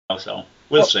So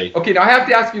we'll see. Okay, now I have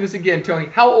to ask you this again, Tony.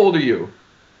 How old are you?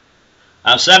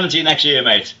 I'm 70 next year,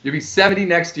 mate. You'll be 70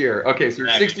 next year. Okay, so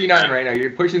you're 69 right now. You're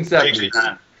pushing 70.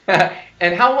 69.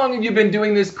 And how long have you been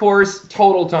doing this course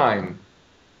total time?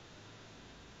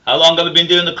 How long have I been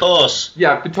doing the course?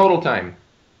 Yeah, the total time.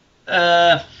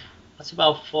 That's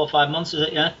about 4 or 5 months, is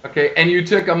it? Yeah. Okay, and you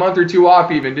took a month or two off,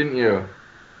 even, didn't you?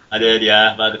 I did,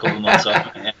 yeah. About a couple of months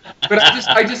off. Yeah. But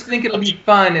I just think it'll be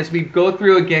fun as we go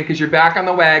through again, because you're back on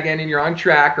the wagon and you're on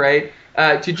track, right?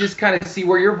 To just kind of see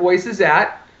where your voice is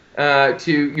at.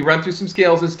 You run through some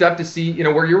scales and stuff to see,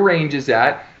 where your range is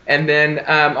at. And then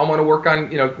I want to work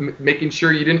on, making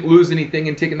sure you didn't lose anything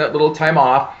and taking that little time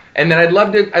off. And then I'd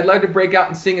love to break out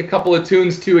and sing a couple of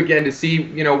tunes too again to see,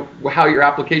 how your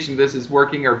application of this is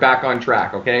working or back on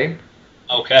track. Okay.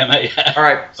 Okay, mate. Yeah. All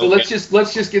right. So okay.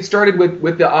 let's just get started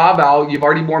with the ah vowel. You've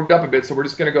already warmed up a bit, so we're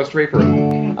just gonna go straight for it.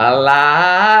 La.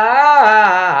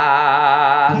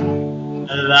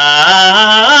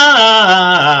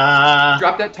 La.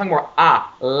 Drop that tongue more.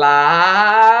 Ah. La.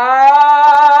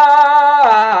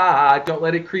 Don't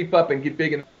let it creep up and get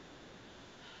big and.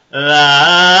 La.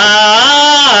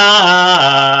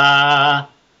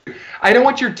 I don't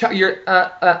want your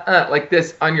like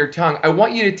this on your tongue. I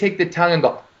want you to take the tongue and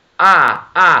go la.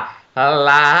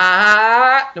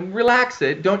 Relax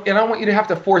it. I don't want you to have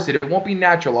to force it. It won't be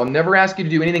natural. I'll never ask you to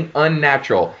do anything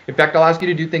unnatural. In fact, I'll ask you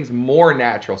to do things more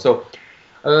natural. So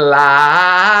la.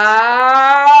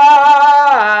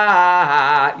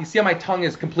 You see how my tongue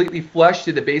is completely flush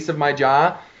to the base of my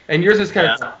jaw? And yours is kind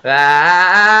of la.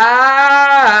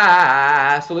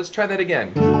 So let's try that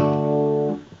again.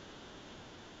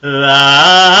 La.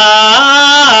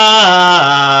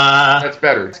 That's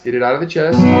better. Let's get it out of the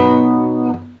chest.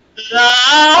 La.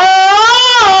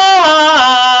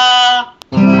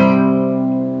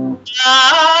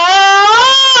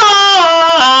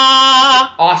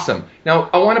 Awesome. Now,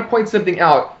 I want to point something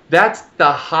out. That's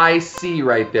the high C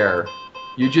right there.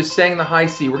 You just sang the high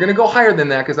C. We're going to go higher than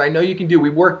that because I know you can do.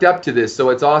 We worked up to this, so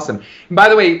it's awesome. And by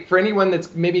the way, for anyone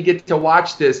that's maybe get to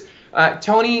watch this,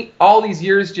 Tony, all these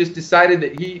years, just decided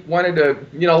that he wanted to,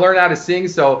 learn how to sing.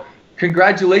 So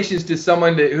congratulations to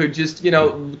someone who just,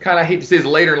 kind of hate to say it's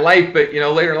later in life, but,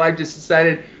 later in life just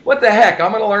decided, what the heck,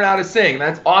 I'm going to learn how to sing.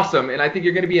 That's awesome. And I think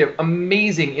you're going to be an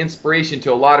amazing inspiration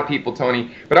to a lot of people,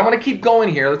 Tony. But I want to keep going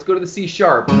here. Let's go to the C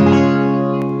sharp.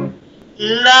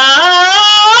 La.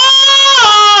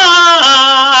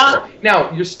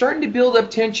 Now, you're starting to build up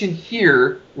tension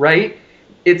here, right?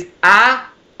 It's at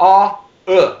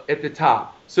the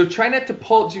top. So try not to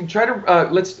pull,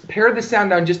 let's pare the sound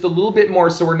down just a little bit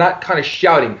more so we're not kind of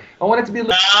shouting. I want it to be a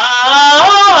little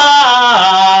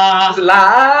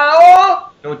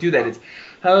loud. Don't do that. It's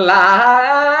loud.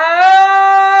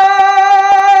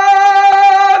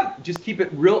 Just keep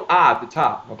it real at the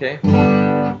top, okay?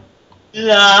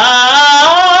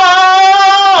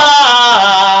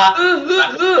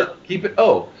 Keep it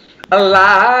O.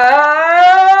 Alive.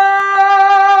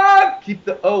 Keep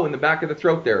the O in the back of the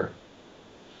throat there.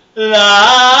 La.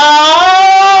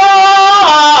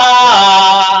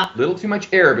 Little too much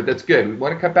air, but that's good. We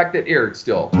want to cut back that air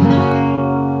still.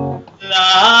 La.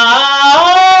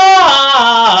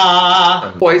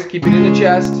 Voice, keep it in the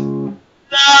chest.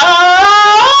 La.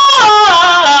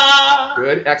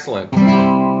 Good, excellent.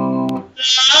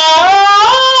 La.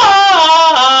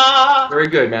 Very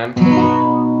good, man.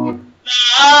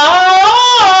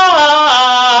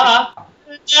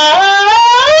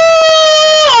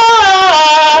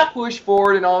 Push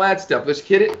forward and all that stuff. Let's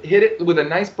hit it with a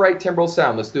nice bright timbral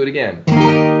sound. Let's do it again.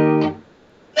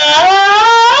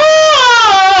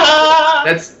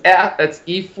 That's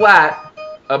E flat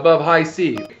above high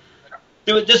C.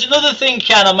 There's another thing,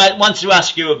 Ken, I might want to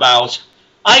ask you about.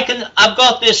 I've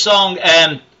got this song,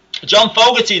 John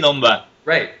Fogerty number.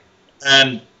 Right.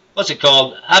 What's it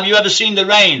called? Have You Ever Seen the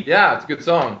Rain? Yeah, it's a good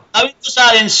song. How is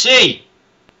that in C?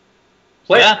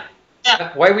 Play Yeah. it.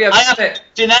 Yeah. Why we have it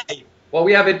in A. Well,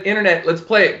 we have an internet. Let's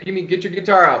play it. Get your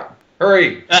guitar out.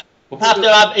 Hurry. I have to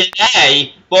have it in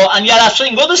A, and yet I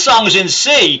sing other songs in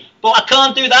C, but I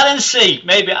can't do that in C.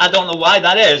 Maybe, I don't know why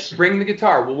that is. Bring the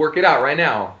guitar. We'll work it out right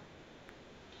now.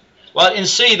 Well, in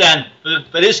C then,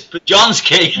 for John's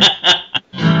key.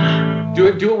 Do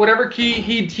it whatever key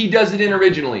he does it in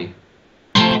originally.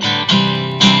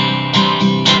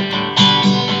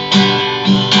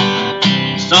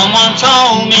 Someone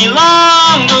told me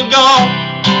long ago,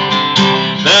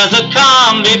 there's a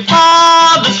calm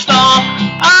before the storm.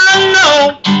 I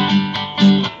know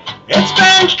it's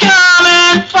been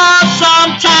coming for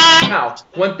some time. Now,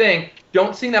 one thing,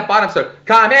 don't sing that bottom song.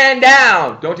 Coming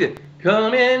down. Don't do it.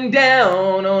 Coming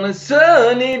down on a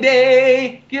sunny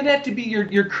day. Get that to be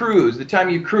your cruise, the time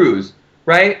you cruise,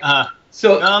 right?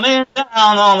 So coming down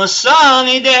on a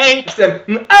sunny day.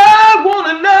 I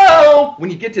wanna know.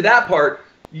 When you get to that part,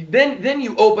 then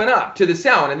you open up to the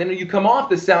sound, and then when you come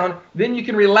off the sound, then you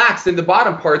can relax in the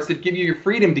bottom parts that give you your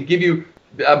freedom, to give you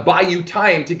buy you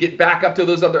time to get back up to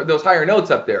those higher notes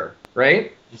up there,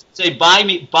 right? Say buy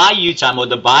you time, or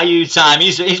the bayou time.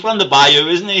 He's from the bayou,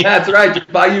 isn't he? That's right,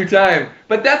 just buy you time.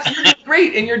 But that's really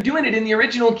great, and you're doing it in the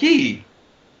original key.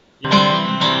 Someone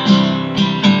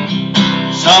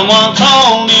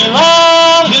told me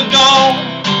long ago,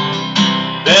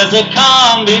 there's a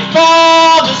calm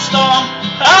before the storm.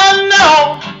 I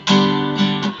know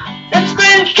it's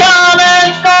been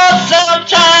coming for some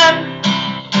time.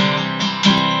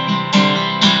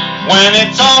 When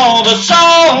it's over,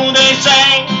 so they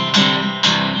say,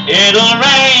 it'll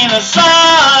rain a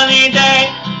sunny day.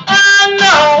 I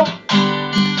know,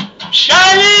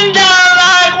 shining down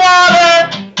like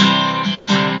water.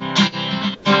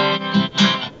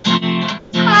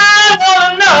 I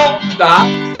wanna know.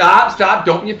 Stop,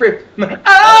 don't be afraid.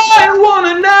 I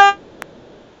wanna know.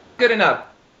 Good enough.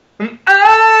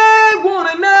 I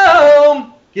wanna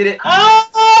know. Get it?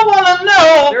 I wanna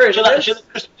know. There it is. Should I do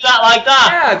that like that?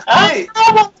 Yeah, it's great.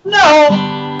 I wanna know.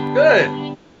 Good.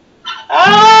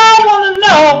 I wanna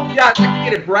know. Yeah, I can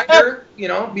get it brighter. You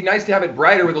know, it'd be nice to have it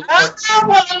brighter with a little more. I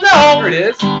wanna know. There it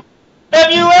is.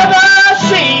 Have you ever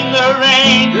seen the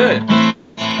rain? Good.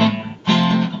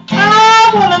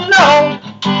 I wanna know.